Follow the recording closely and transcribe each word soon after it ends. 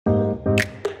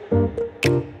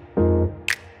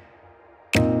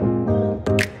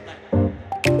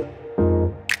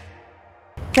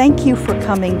Thank you for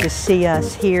coming to see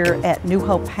us here at New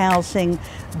Hope Housing,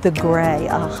 The Gray,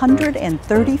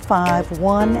 135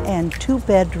 one and two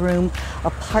bedroom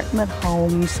apartment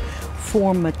homes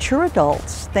for mature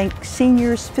adults. Think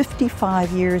seniors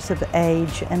 55 years of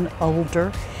age and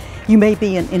older. You may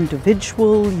be an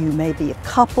individual, you may be a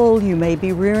couple, you may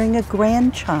be rearing a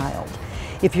grandchild.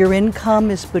 If your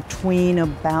income is between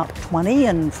about $20,000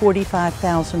 and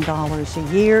 $45,000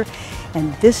 a year,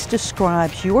 and this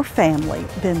describes your family,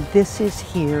 then this is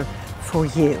here for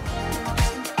you.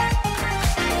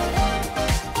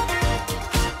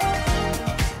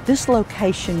 This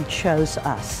location chose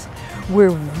us.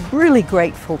 We're really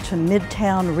grateful to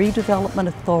Midtown Redevelopment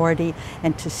Authority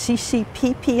and to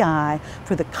CCPPI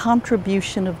for the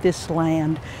contribution of this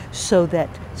land so that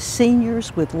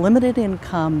seniors with limited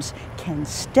incomes can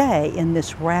stay in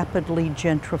this rapidly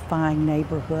gentrifying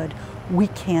neighborhood. We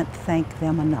can't thank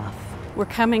them enough. We're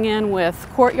coming in with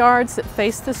courtyards that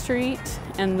face the street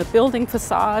and the building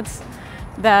facades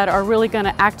that are really going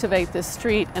to activate this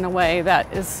street in a way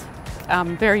that is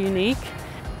very unique.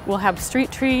 We'll have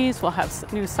street trees, we'll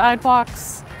have new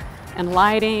sidewalks and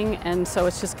lighting, and so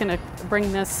it's just going to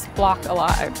bring this block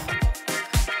alive.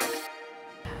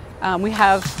 We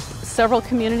have several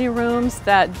community rooms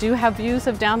that do have views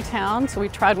of downtown, so we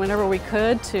tried whenever we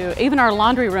could to, even our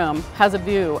laundry room has a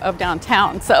view of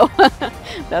downtown, so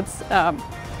that's,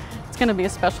 it's going to be a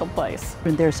special place.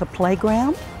 There's a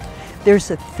playground.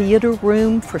 There's a theater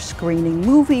room for screening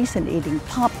movies and eating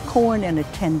popcorn and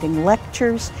attending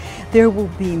lectures. There will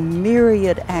be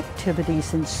myriad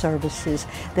activities and services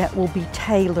that will be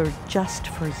tailored just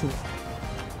for you.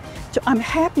 So I'm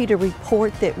happy to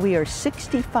report that we are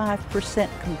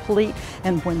 65% complete,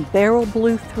 and when Beryl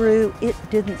blew through, it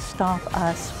didn't stop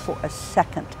us for a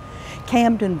second.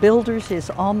 Camden Builders is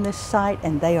on this site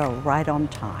and they are right on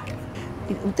time.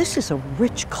 This is a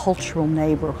rich cultural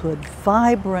neighborhood,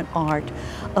 vibrant art.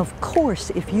 Of course,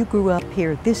 if you grew up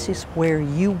here, this is where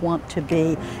you want to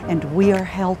be, and we are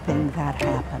helping that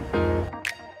happen.